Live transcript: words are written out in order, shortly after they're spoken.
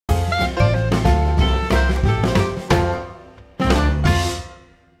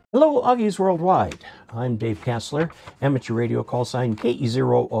Hello, Augies Worldwide. I'm Dave Casler, amateur radio call sign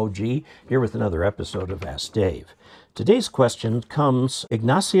KE0OG, here with another episode of Ask Dave. Today's question comes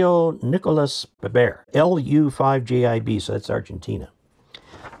Ignacio Nicolas Beber, LU5JIB, so that's Argentina.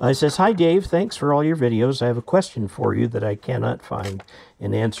 It says, "Hi Dave, thanks for all your videos. I have a question for you that I cannot find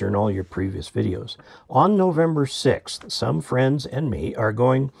an answer in all your previous videos. On November 6th, some friends and me are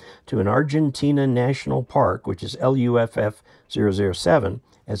going to an Argentina national park, which is LUFF007,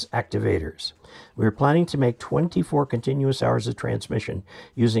 as activators. We are planning to make 24 continuous hours of transmission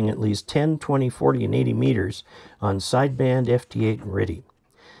using at least 10, 20, 40, and 80 meters on sideband, FT8, and RIDI.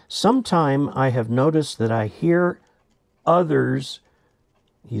 Sometime I have noticed that I hear others,"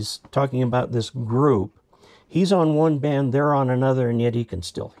 he's talking about this group, "he's on one band, they're on another, and yet he can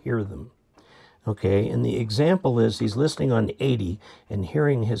still hear them." Okay, and the example is he's listening on 80 and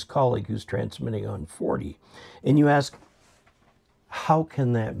hearing his colleague who's transmitting on 40. And you ask, how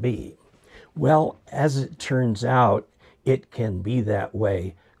can that be? Well, as it turns out, it can be that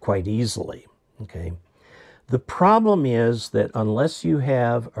way quite easily. Okay. The problem is that unless you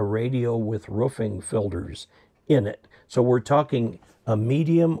have a radio with roofing filters in it, so we're talking a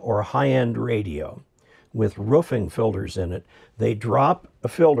medium or high-end radio with roofing filters in it, they drop a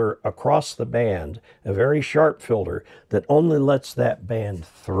filter across the band, a very sharp filter that only lets that band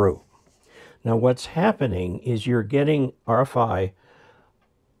through. Now what's happening is you're getting RFI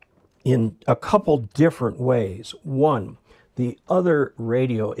in a couple different ways. One, the other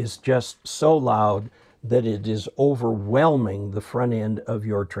radio is just so loud that it is overwhelming the front end of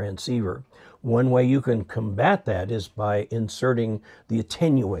your transceiver. One way you can combat that is by inserting the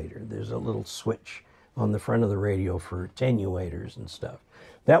attenuator. There's a little switch on the front of the radio for attenuators and stuff.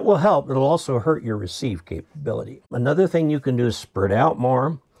 That will help. It'll also hurt your receive capability. Another thing you can do is spread out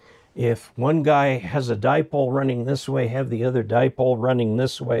more. If one guy has a dipole running this way, have the other dipole running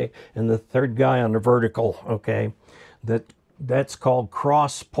this way, and the third guy on the vertical, okay? That's called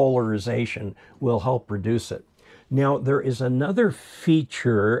cross polarization, will help reduce it. Now, there is another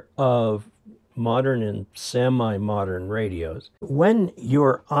feature of modern and semi-modern radios. When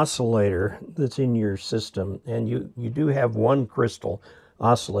your oscillator that's in your system, and you do have one crystal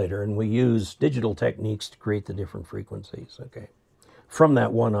oscillator, and we use digital techniques to create the different frequencies, okay, from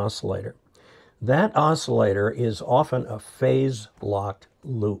that one oscillator. That oscillator is often a phase-locked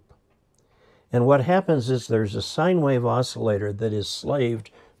loop. And what happens is there's a sine wave oscillator that is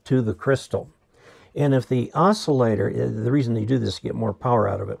slaved to the crystal. And if the oscillator, the reason they do this is to get more power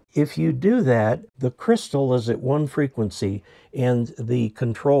out of it. If you do that, the crystal is at one frequency and the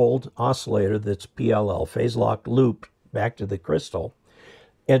controlled oscillator that's PLL, phase-locked loop, back to the crystal,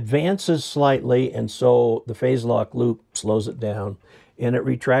 advances slightly, and so the phase-lock loop slows it down, and it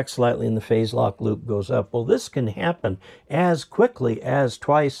retracts slightly and the phase-lock loop goes up. Well, this can happen as quickly as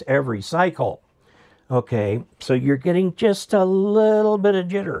twice every cycle. Okay, so you're getting just a little bit of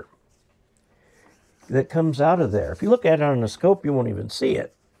jitter that comes out of there. If you look at it on a scope, you won't even see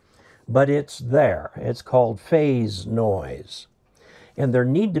it, but it's there. It's called phase noise. And there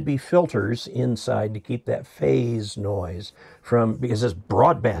need to be filters inside to keep that phase noise from, because it's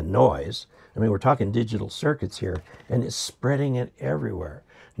broadband noise. I mean, we're talking digital circuits here, and it's spreading it everywhere.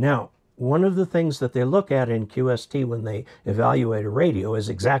 Now, one of the things that they look at in QST when they evaluate a radio is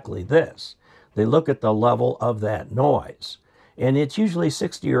exactly this. They look at the level of that noise. And it's usually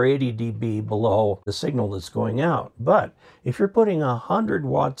 60 or 80 dB below the signal that's going out. But if you're putting 100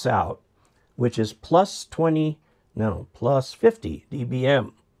 watts out, which is plus 50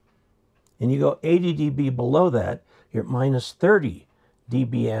 dBm, and you go 80 dB below that, you're at minus 30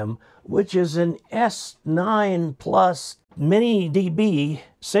 dBm, which is an S9 plus many dB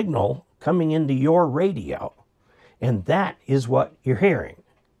signal coming into your radio. And that is what you're hearing,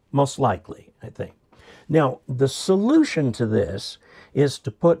 most likely, I think. Now, the solution to this is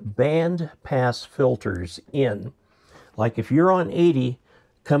to put band pass filters in. Like if you're on 80,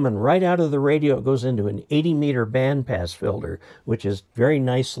 coming right out of the radio, it goes into an 80-meter band pass filter, which is very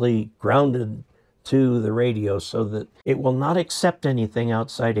nicely grounded to the radio so that it will not accept anything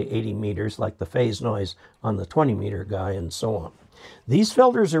outside of 80 meters, like the phase noise on the 20-meter guy and so on. These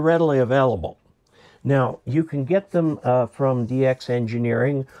filters are readily available. Now, you can get them from DX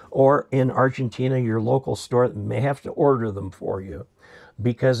Engineering, or in Argentina, your local store may have to order them for you,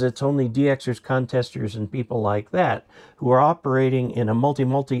 because it's only DXers, contesters, and people like that who are operating in a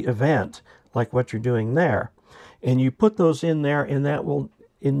multi-multi event, like what you're doing there. And you put those in there, and that will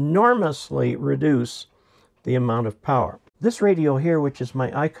enormously reduce the amount of power. This radio here, which is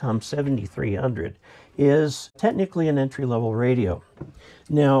my ICOM 7300, is technically an entry-level radio.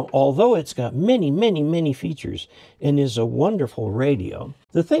 Now, although it's got many, many, many features and is a wonderful radio,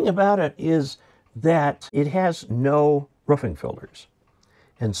 the thing about it is that it has no roofing filters.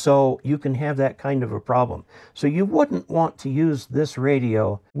 And so you can have that kind of a problem. So you wouldn't want to use this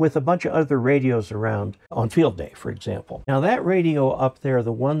radio with a bunch of other radios around on field day, for example. Now that radio up there,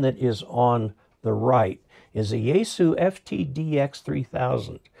 the one that is on the right, is a Yaesu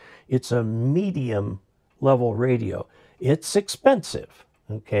FTDX3000. It's a medium level radio. It's expensive,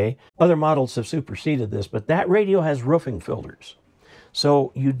 okay? Other models have superseded this, but that radio has roofing filters.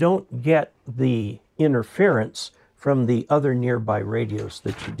 So you don't get the interference from the other nearby radios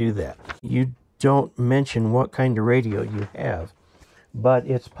that you do that. You don't mention what kind of radio you have, but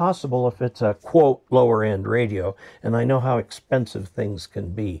it's possible if it's a, quote, lower end radio, and I know how expensive things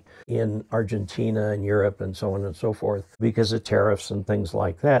can be in Argentina and Europe and so on and so forth, because of tariffs and things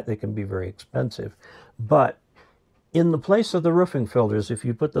like that, they can be very expensive. But in the place of the roofing filters, if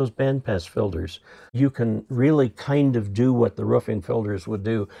you put those bandpass filters, you can really kind of do what the roofing filters would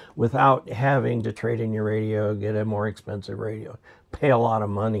do without having to trade in your radio, get a more expensive radio, pay a lot of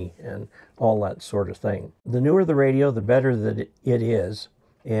money, and all that sort of thing. The newer the radio, the better that it is,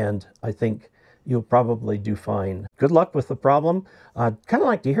 and I think you'll probably do fine. Good luck with the problem. I'd kind of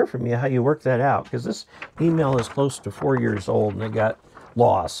like to hear from you how you work that out, because this email is close to 4 years old and it got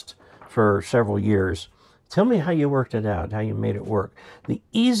lost for several years. Tell me how you worked it out, how you made it work. The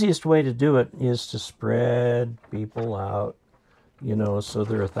easiest way to do it is to spread people out, you know, so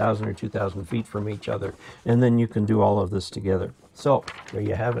they're 1,000 or 2,000 feet from each other, and then you can do all of this together. So there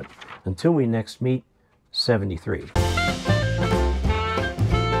you have it. Until we next meet, 73.